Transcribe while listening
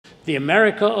The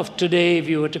America of today, if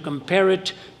you were to compare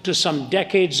it to some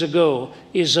decades ago,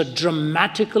 is a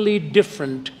dramatically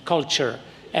different culture.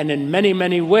 And in many,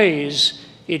 many ways,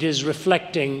 it is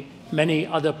reflecting many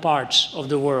other parts of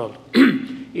the world.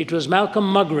 It was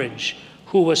Malcolm Muggeridge,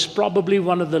 who was probably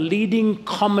one of the leading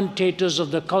commentators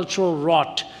of the cultural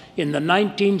rot in the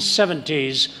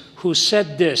 1970s, who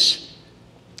said this.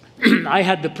 I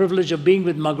had the privilege of being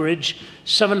with Muggeridge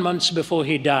 7 months before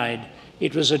he died.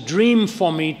 It was a dream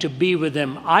for me to be with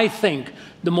him. I think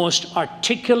the most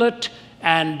articulate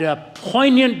and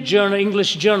poignant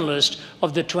English journalist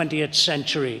of the 20th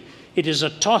century. It is a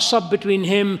toss-up between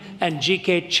him and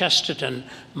G.K. Chesterton.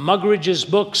 Muggeridge's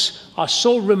books are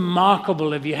so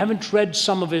remarkable. If you haven't read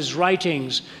some of his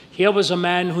writings, here was a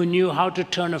man who knew how to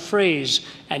turn a phrase,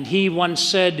 and he once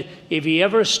said if he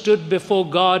ever stood before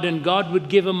God and God would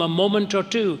give him a moment or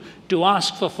two to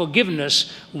ask for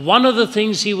forgiveness, one of the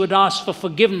things he would ask for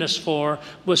forgiveness for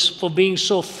was for being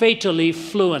so fatally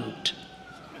fluent.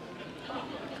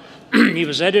 He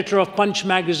was editor of Punch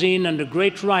magazine and a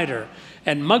great writer.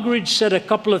 And Muggeridge said a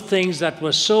couple of things that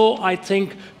were so, I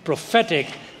think, prophetic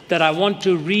that I want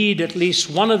to read at least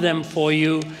one of them for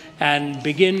you and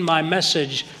begin my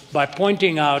message by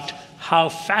pointing out how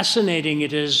fascinating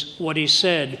it is what he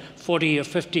said 40 or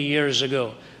 50 years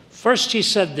ago. First, he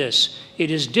said this: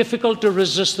 it is difficult to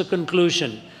resist the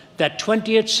conclusion that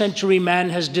 20th century man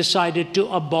has decided to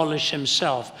abolish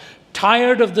himself.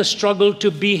 Tired of the struggle to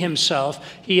be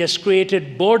himself, he has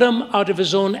created boredom out of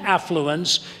his own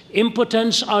affluence,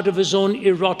 impotence out of his own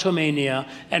erotomania,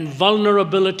 and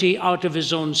vulnerability out of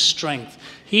his own strength.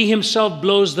 He himself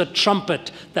blows the trumpet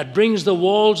that brings the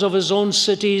walls of his own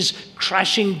cities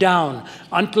crashing down,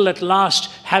 until at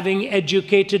last, having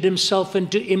educated himself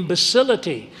into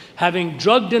imbecility, having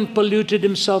drugged and polluted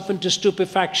himself into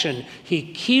stupefaction,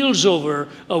 he keels over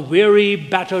a weary,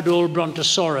 battered old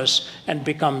brontosaurus and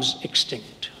becomes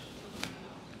extinct.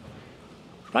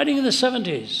 Writing in the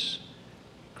 70s,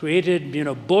 created,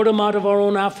 boredom out of our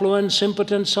own affluence,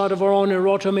 impotence out of our own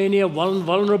erotomania,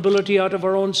 vulnerability out of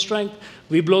our own strength.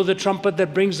 We blow the trumpet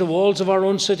that brings the walls of our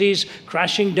own cities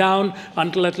crashing down,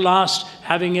 until at last,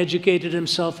 having educated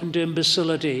himself into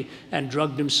imbecility and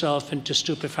drugged himself into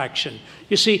stupefaction.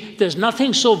 You see, there's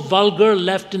nothing so vulgar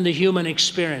left in the human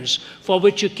experience for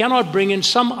which you cannot bring in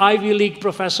some Ivy League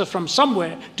professor from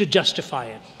somewhere to justify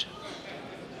it.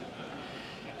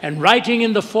 And writing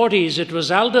in the 40s, it was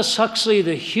Aldous Huxley,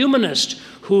 the humanist,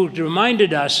 who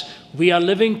reminded us we are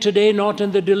living today not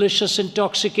in the delicious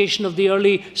intoxication of the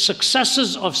early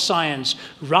successes of science,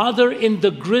 rather in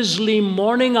the grisly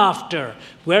morning after,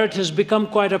 where it has become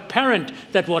quite apparent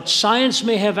that what science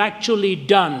may have actually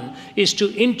done is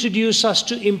to introduce us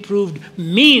to improved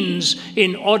means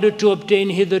in order to obtain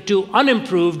hitherto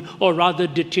unimproved or rather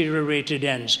deteriorated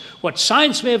ends. What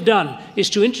science may have done is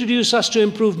to introduce us to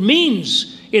improved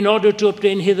means in order to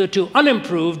obtain hitherto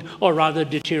unimproved or rather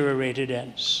deteriorated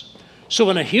ends. So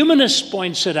when a humanist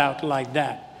points it out like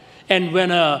that, and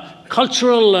when a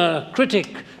cultural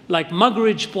critic like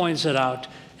Muggeridge points it out,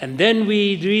 and then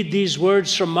we read these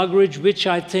words from Muggeridge, which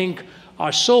I think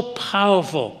are so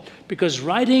powerful, because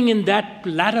writing in that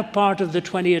latter part of the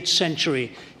 20th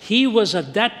century, he was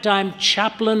at that time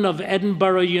chaplain of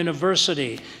Edinburgh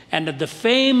University, and at the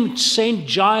famed St.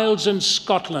 Giles in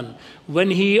Scotland,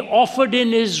 when he offered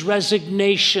in his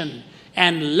resignation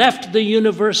and left the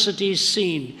university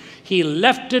scene, he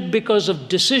left it because of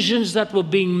decisions that were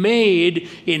being made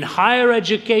in higher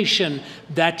education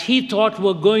that he thought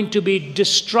were going to be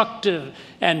destructive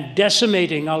and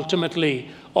decimating, ultimately,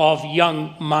 of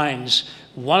young minds.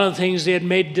 One of the things they had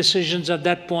made decisions at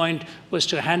that point was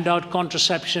to hand out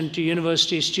contraception to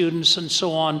university students and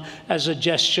so on as a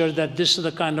gesture that this is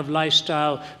the kind of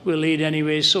lifestyle we'll lead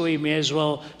anyway, so we may as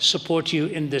well support you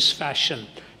in this fashion.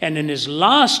 And in his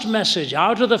last message,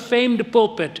 out of the famed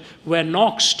pulpit where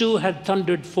Knox too had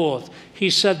thundered forth, he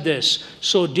said this: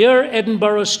 "So, dear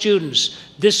Edinburgh students,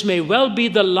 this may well be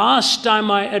the last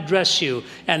time I address you,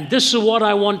 and this is what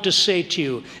I want to say to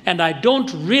you, and I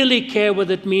don't really care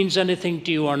whether it means anything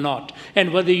to you or not,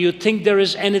 and whether you think there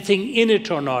is anything in it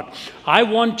or not. I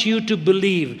want you to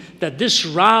believe that this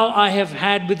row I have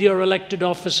had with your elected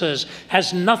officers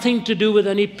has nothing to do with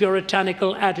any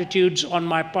puritanical attitudes on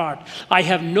my part. I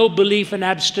have no belief in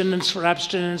abstinence for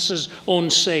abstinence's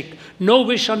own sake, no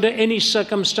wish under any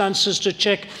circumstances to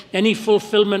check any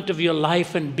fulfillment of your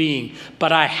life and being.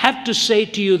 But I have to say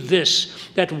to you this,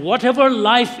 that whatever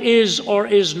life is or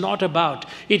is not about,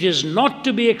 it is not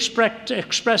to be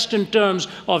expressed in terms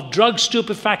of drug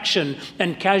stupefaction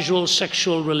and casual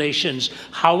sexual relations.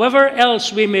 However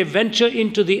else we may venture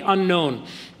into the unknown,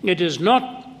 it is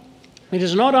not,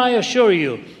 I assure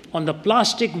you, on the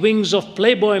plastic wings of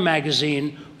Playboy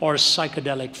magazine or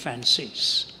psychedelic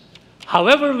fancies.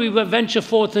 However we venture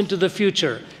forth into the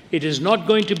future, it is not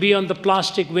going to be on the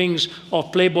plastic wings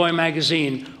of Playboy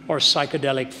magazine or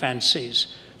psychedelic fancies.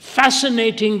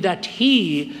 Fascinating that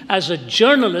he, as a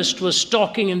journalist, was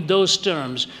talking in those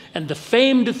terms. And the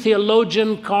famed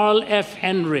theologian Carl F.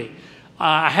 Henry,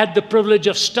 I had the privilege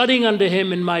of studying under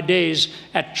him in my days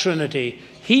at Trinity.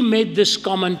 He made this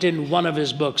comment in one of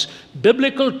his books.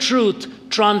 Biblical truth,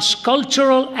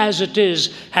 transcultural as it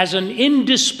is, has an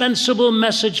indispensable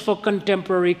message for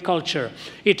contemporary culture.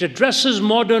 It addresses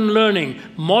modern learning,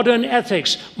 modern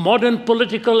ethics, modern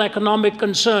political economic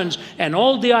concerns, and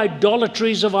all the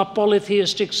idolatries of our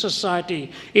polytheistic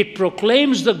society. It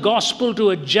proclaims the gospel to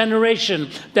a generation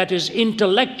that is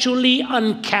intellectually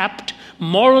uncapped,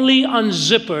 morally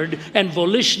unzippered, and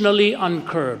volitionally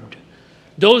uncurbed.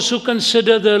 Those who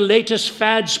consider the latest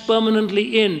fads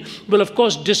permanently in will, of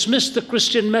course, dismiss the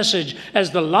Christian message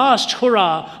as the last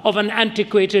hurrah of an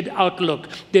antiquated outlook.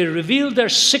 They reveal their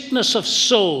sickness of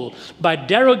soul by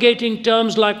derogating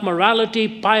terms like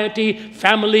morality, piety,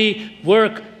 family,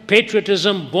 work,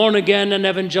 patriotism, born again, and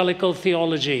evangelical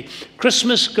theology.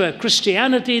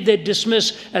 Christianity they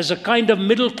dismiss as a kind of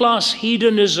middle-class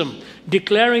hedonism,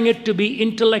 declaring it to be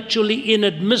intellectually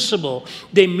inadmissible.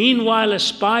 They meanwhile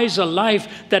espouse a life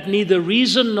that neither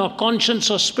reason nor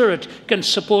conscience or spirit can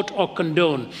support or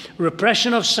condone.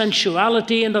 Repression of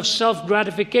sensuality and of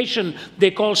self-gratification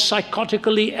they call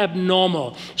psychotically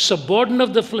abnormal.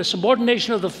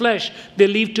 Subordination of the flesh they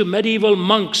leave to medieval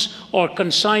monks or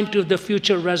consigned to the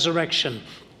future resurrection.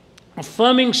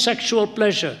 Affirming sexual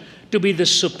pleasure to be the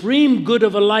supreme good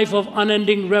of a life of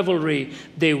unending revelry,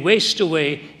 they waste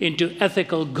away into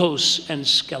ethical ghosts and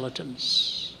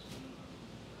skeletons.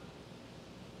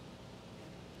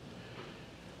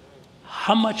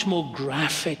 How much more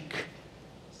graphic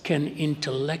can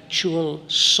intellectual,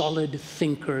 solid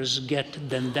thinkers get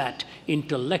than that?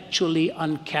 Intellectually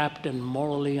uncapped and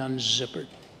morally unzippered.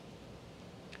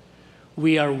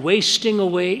 We are wasting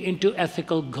away into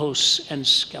ethical ghosts and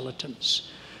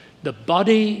skeletons. The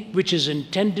body, which is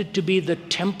intended to be the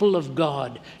temple of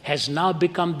God, has now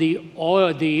become the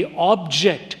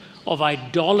object of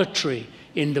idolatry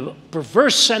in the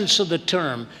perverse sense of the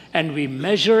term, and we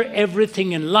measure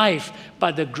everything in life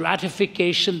by the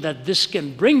gratification that this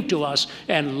can bring to us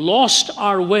and lost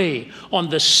our way on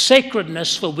the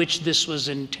sacredness for which this was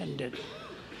intended.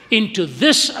 Into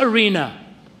this arena,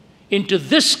 into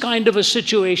this kind of a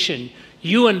situation,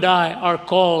 you and I are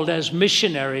called as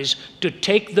missionaries to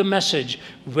take the message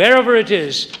wherever it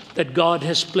is that God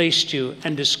has placed you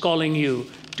and is calling you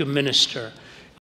to minister.